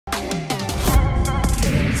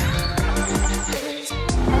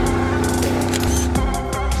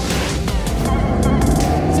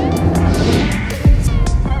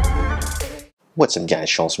What's up guys,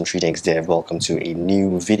 Sean from TreeTanksDev. Welcome to a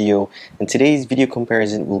new video, and today's video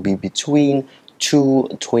comparison will be between two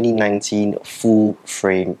 2019 full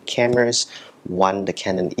frame cameras. One, the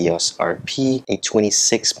Canon EOS RP, a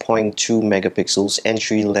 26.2 megapixels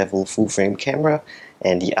entry level full frame camera,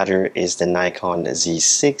 and the other is the Nikon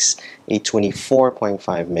Z6, a 24.5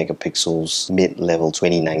 megapixels mid-level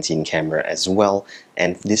 2019 camera as well.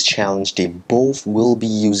 And for this challenge, they both will be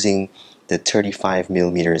using the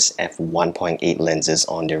 35mm f1.8 lenses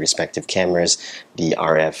on their respective cameras, the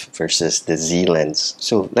RF versus the Z lens.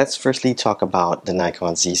 So let's firstly talk about the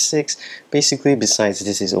Nikon Z6. Basically, besides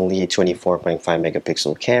this is only a 24.5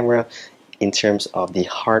 megapixel camera, in terms of the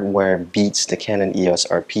hardware beats the Canon EOS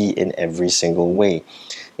RP in every single way.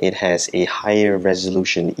 It has a higher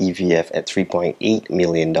resolution EVF at 3.8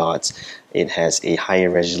 million dots. It has a higher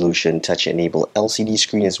resolution touch-enabled LCD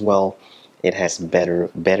screen as well. It has better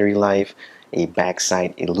battery life, a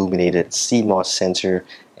backside illuminated CMOS sensor,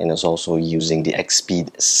 and is also using the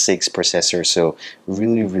Speed 6 processor. So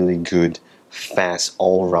really good, fast,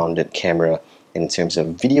 all-rounded camera. In terms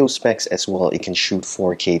of video specs as well, it can shoot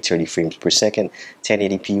 4K 30 frames per second,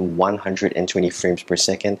 1080p 120 frames per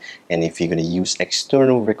second, and if you're going to use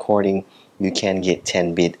external recording, you can get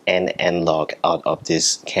 10-bit and analog out of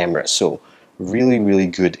this camera. So really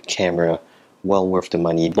good camera, well worth the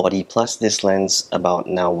money. Body plus this lens about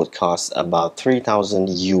now would cost about $3,000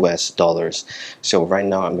 US. So right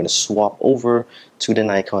now I'm going to swap over to the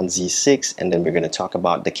Nikon Z6, and then we're going to talk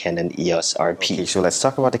about the Canon EOS RP. Okay, so let's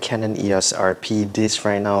talk about the Canon EOS RP. This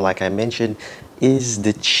right now, like I mentioned, is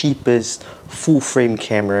the cheapest full frame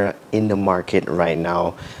camera in the market right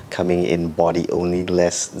now, coming in body only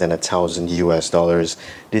less than $1,000 US.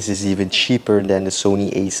 This is even cheaper than the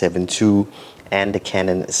Sony A7 II and the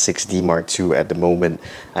Canon 6D Mark II at the moment.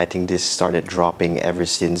 I think this started dropping ever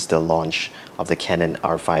since the launch of the Canon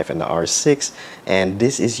R5 and the R6, and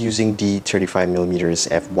this is using the 35mm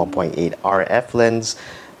f1.8 RF lens.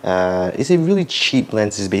 It's a really cheap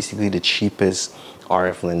lens. It's basically the cheapest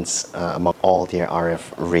RF lens among all their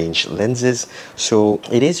RF range lenses. So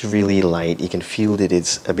it is really light. You can feel that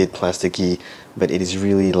it's a bit plasticky, but it is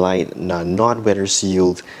really light, not weather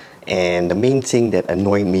sealed. And the main thing that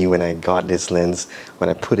annoyed me when I got this lens,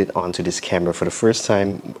 when I put it onto this camera for the first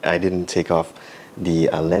time, I didn't take off the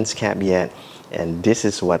lens cap yet, and this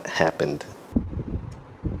is what happened.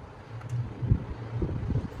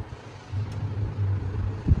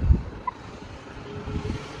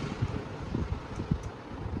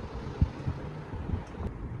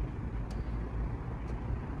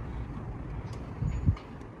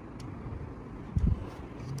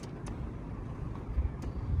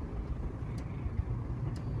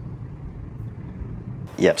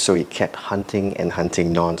 Yep, so it kept hunting and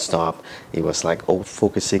hunting non-stop. It was like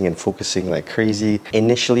focusing and focusing like crazy.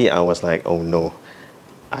 Initially, I was like, oh no,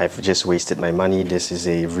 I've just wasted my money. This is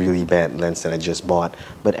a really bad lens that I just bought.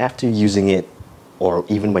 But after using it, or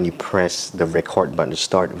even when you press the record button to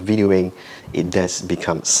start videoing, it does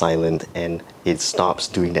become silent and it stops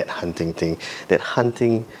doing that hunting thing. That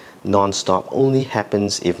hunting non-stop only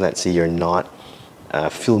happens if, let's say, you're not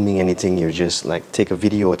filming anything. You're just like take a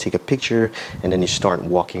video or take a picture, and then you start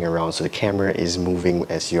walking around. So the camera is moving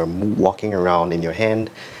as you're walking around in your hand.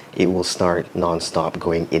 It will start non-stop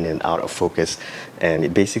going in and out of focus, and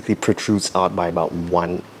it basically protrudes out by about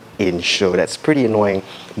 1 inch. So that's pretty annoying,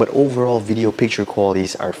 but overall video picture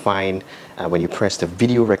qualities are fine. When you press the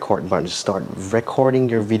video record button to start recording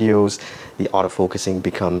your videos, the autofocusing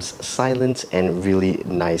becomes silent and really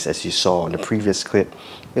nice. As you saw in the previous clip,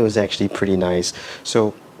 it was actually pretty nice.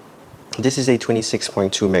 So this is a 26.2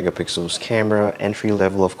 megapixels camera, entry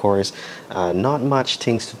level of course. Not much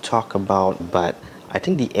things to talk about, but I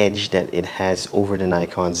think the edge that it has over the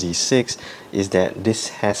Nikon Z6 is that this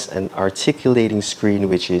has an articulating screen,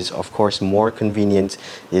 which is of course more convenient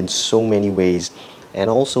in so many ways. And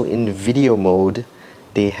also in video mode,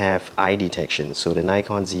 they have eye detection. So the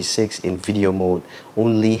Nikon Z6 in video mode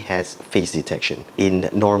only has face detection. In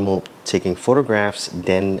normal taking photographs,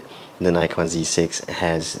 then the Nikon Z6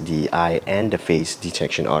 has the eye and the face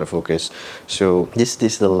detection autofocus. So this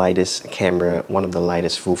is the lightest camera, one of the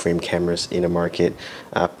lightest full frame cameras in the market.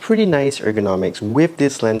 Pretty nice ergonomics with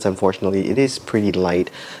this lens. Unfortunately, it is pretty light.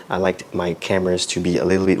 I liked my cameras to be a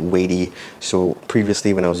little bit weighty. So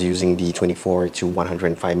previously when I was using the 24 to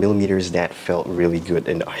 105 millimeters, that felt really good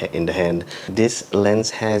in the hand. This lens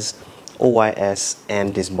has OIS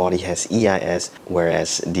and this body has EIS,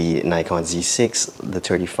 whereas the Nikon Z6, the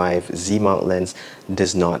 35 Z mount lens,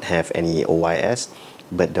 does not have any OIS.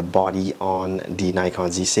 but the body on the Nikon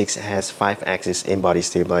Z6 has 5-axis in-body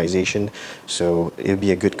stabilization, so it'll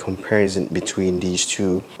be a good comparison between these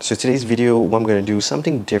two. So today's video, what I'm going to do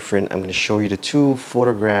something different. I'm going to show you the two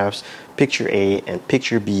photographs, picture A and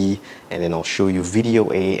picture B, and then I'll show you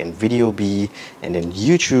video A and video B, and then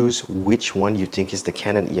you choose which one you think is the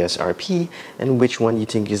Canon EOS RP and which one you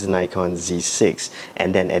think is the Nikon Z6.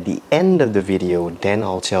 And then at the end of the video, then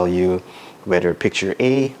I'll tell you whether picture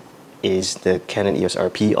A is the Canon EOS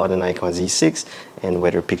RP or the Nikon Z6, and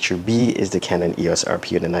whether picture B is the Canon EOS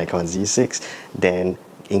RP or the Nikon Z6. Then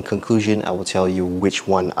in conclusion, I will tell you which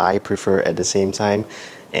one I prefer at the same time,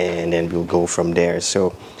 and then we'll go from there.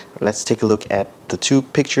 So let's take a look at the two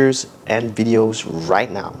pictures and videos right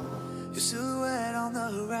now. Your silhouette on the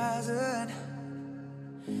horizon,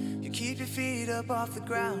 you keep your feet up off the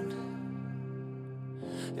ground.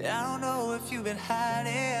 I don't know if you've been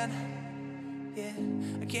hiding. Yeah,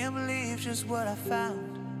 I can't believe just what I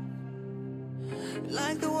found.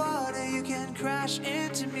 Like the water, you can crash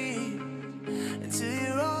into me until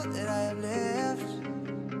you're all that I have left.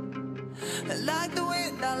 And like the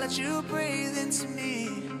wind, I'll let you breathe into me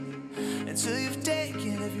until you've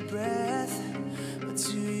taken every breath. But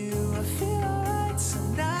do you feel alright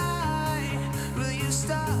tonight? Will you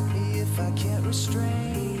stop me if I can't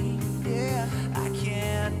restrain? Yeah, I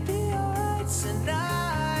can't be alright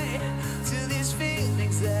tonight to these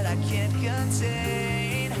feelings that I can't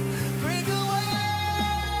contain. Break away.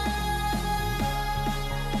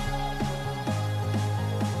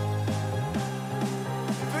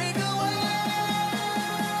 Break away.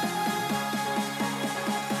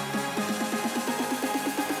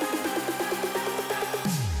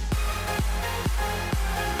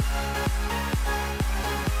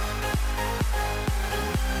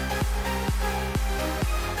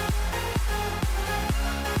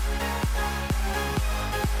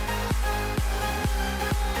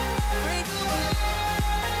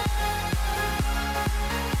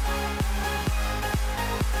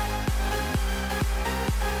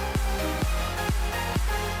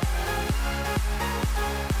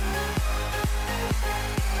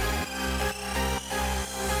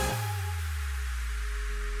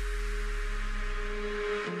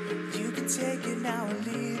 Take it now or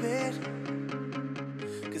leave it,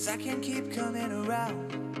 'cause I can't keep coming around.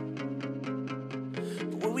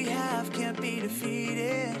 But what we have can't be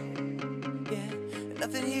defeated. Yeah, and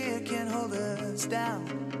nothing here can hold us down.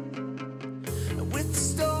 And with the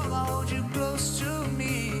storm, I'll hold you close to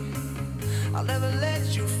me. I'll never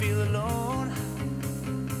let you feel alone.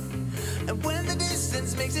 And when the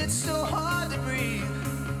distance makes it so hard to breathe,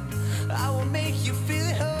 I will make you feel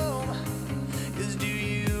at home. 'Cause do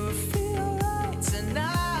you feel right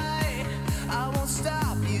tonight? I won't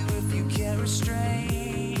stop you if you can't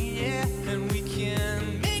restrain. Yeah, and we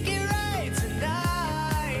can make it right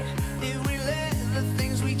tonight if we let the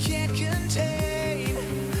things we can't contain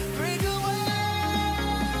break away.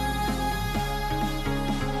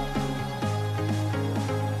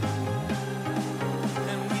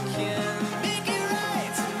 And we can make it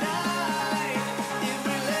right tonight if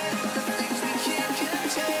we let the things we can't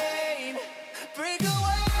contain break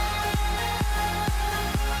away.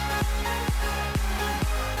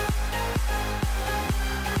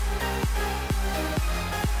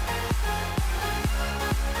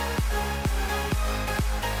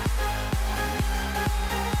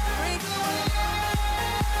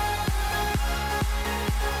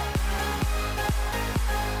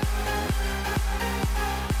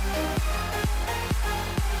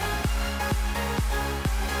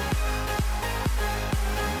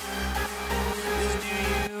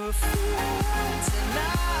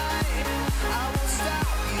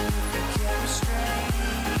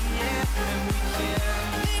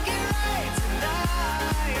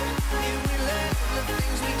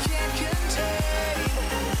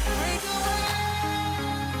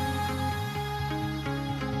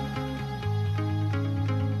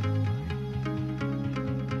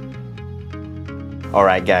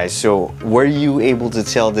 Alright guys, so were you able to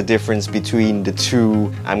tell the difference between the two?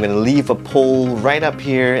 I'm gonna leave a poll right up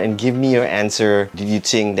here and give me your answer. Did you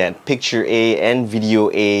think that picture A and video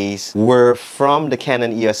A's were from the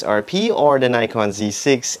Canon EOS RP or the Nikon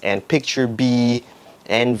Z6, and picture B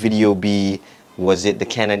and video B, was it the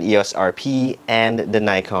Canon EOS RP and the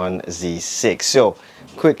Nikon Z6? So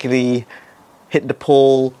quickly hit the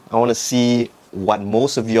poll. I want to see what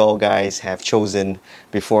most of y'all guys have chosen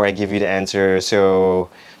before I give you the answer. So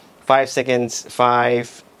 5 seconds.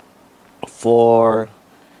 5, 4,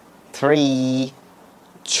 3,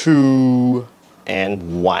 2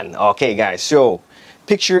 and 1. Okay guys, so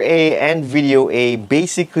picture A and video A,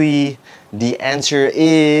 basically the answer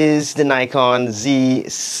is the Nikon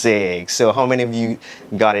Z6. So how many of you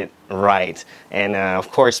got it right? And of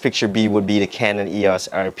course, picture B would be the Canon EOS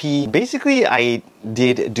RP. Basically, I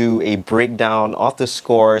did do a breakdown of the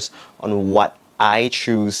scores on what I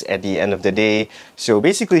choose at the end of the day. So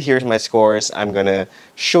basically, here's my scores. I'm gonna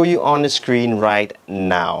show you on the screen right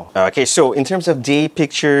now. Okay, so in terms of day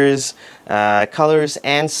pictures, colors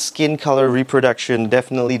and skin color reproduction,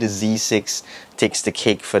 definitely the Z6 takes the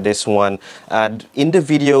cake for this one. In the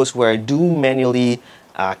videos where I do manually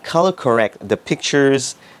color correct the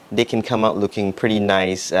pictures, they can come out looking pretty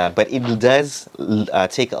nice, but it does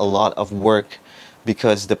take a lot of work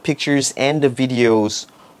because the pictures and the videos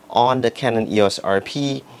on the Canon EOS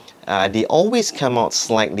RP, they always come out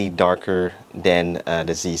slightly darker than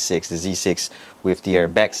the Z6. The Z6 with their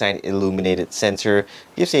backside illuminated sensor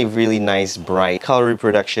gives a really nice bright color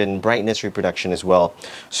reproduction, brightness reproduction as well.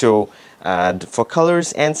 So for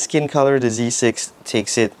colors and skin color, the Z6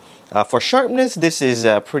 takes it. For sharpness, this is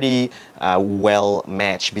pretty well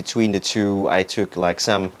matched between the two. I took like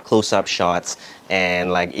some close-up shots,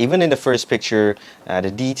 and like even in the first picture, the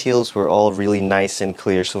details were all really nice and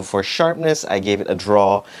clear. So for sharpness, I gave it a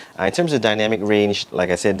draw. In terms of dynamic range, like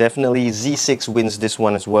I said, definitely Z6 wins this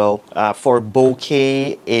one as well. For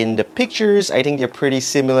bokeh in the pictures, I think they're pretty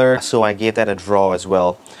similar, so I gave that a draw as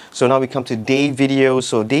well. So now we come to day videos.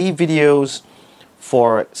 So day videos,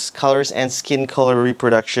 for colors and skin color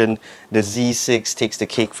reproduction, the Z6 takes the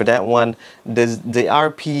cake for that one. The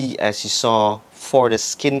RP, as you saw, for the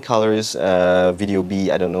skin colors, video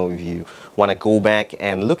B, I don't know if you want to go back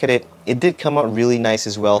and look at it, it did come out really nice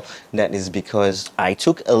as well. That is because I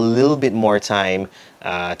took a little bit more time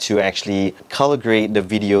to actually color grade the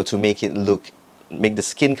video to make the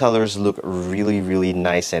skin colors look really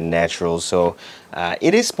nice and natural. So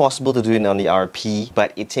it is possible to do it on the RP,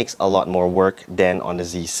 but it takes a lot more work than on the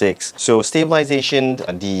Z6. So stabilization,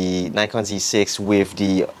 the Nikon Z6 with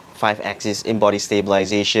the 5-axis in-body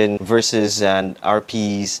stabilization versus an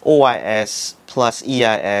RP's OIS plus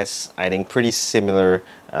EIS, I think pretty similar.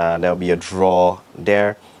 That'll be a draw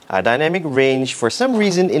there. Dynamic range, for some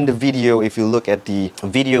reason in the video, if you look at the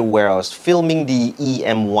video where I was filming the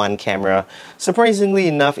EM1 camera, surprisingly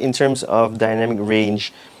enough, in terms of dynamic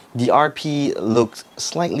range, the RP looked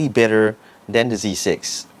slightly better than the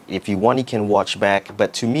Z6. If you want, you can watch back,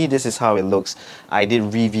 but to me, this is how it looks. I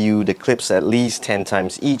did review the clips at least 10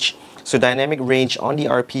 times each. So dynamic range on the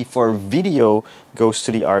RP for video goes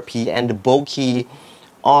to the RP, and the bokeh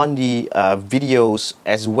on the videos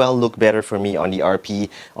as well look better for me on the RP.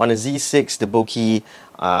 On the Z6, the bokeh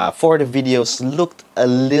for the videos looked a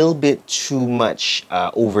little bit too much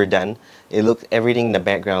overdone. It looked, everything in the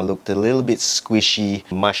background looked a little bit squishy,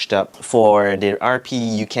 mushed up. For the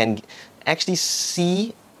RP, you can actually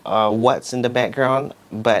see what's in the background,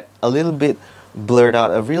 but a little bit blurred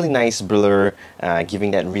out, a really nice blur,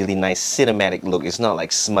 giving that really nice cinematic look. It's not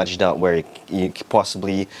like smudged out where you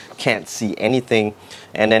possibly can't see anything.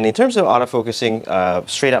 And then in terms of autofocusing,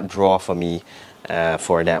 straight up draw for me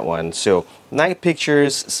for that one. So night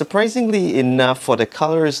pictures, surprisingly enough, for the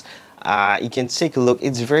colors, you can take a look.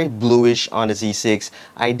 It's very bluish on the Z6.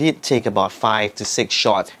 I did take about 5 to 6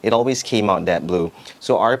 shots. It always came out that blue.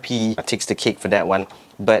 So RP takes the cake for that one.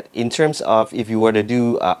 But in terms of if you were to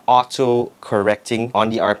do auto correcting on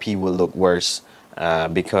the RP, will look worse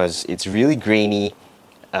because it's really grainy.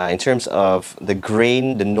 In terms of the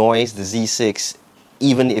grain, the noise, the Z6,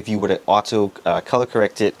 even if you were to auto color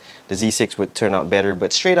correct it, the Z6 would turn out better.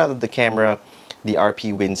 But straight out of the camera, the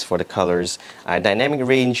RP wins for the colors. Dynamic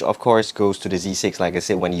range, of course, goes to the Z6. Like I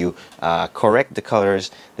said, when you correct the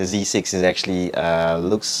colors, the Z6 is actually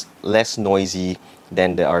looks less noisy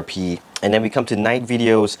than the RP. And then we come to night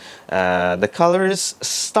videos. The colors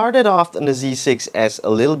started off on the Z6 as a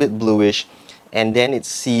little bit bluish, and then it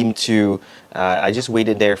seemed to, I just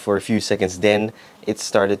waited there for a few seconds, then it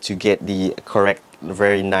started to get the correct,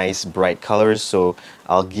 very nice bright colors, so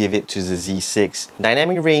I'll give it to the Z6.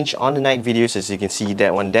 Dynamic range on the night videos, as you can see,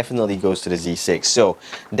 that one definitely goes to the Z6. So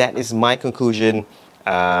that is my conclusion.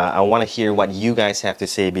 I want to hear what you guys have to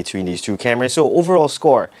say between these two cameras. So overall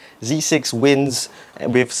score, Z6 wins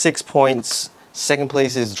with 6 points. Second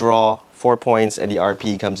place is draw, 4 points, and the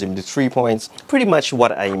RP comes in with 3 points. Pretty much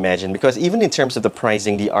what I imagined, because even in terms of the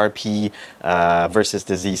pricing, the RP versus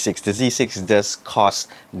the Z6 does cost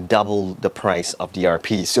double the price of the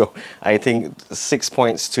RP. So I think 6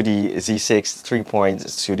 points to the Z6, 3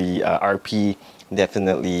 points to the RP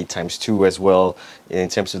definitely ×2 as well. In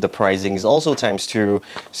terms of the pricing is also ×2.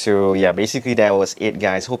 So yeah, basically that was it,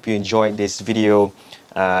 guys. Hope you enjoyed this video.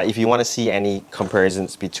 If you want to see any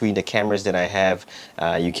comparisons between the cameras that I have,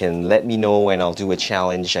 you can let me know and I'll do a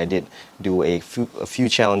challenge. I did do a few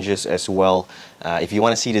challenges as well. If you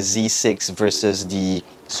want to see the Z6 versus the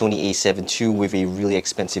Sony a7 II with a really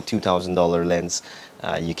expensive $2,000 lens,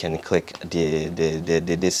 you can click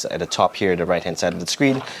this at the top here, the right hand side of the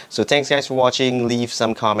screen. So thanks guys for watching. Leave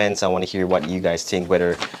some comments. I want to hear what you guys think,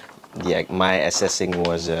 whether my assessing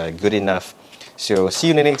was good enough. So see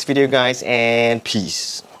you in the next video, guys, and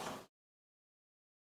peace.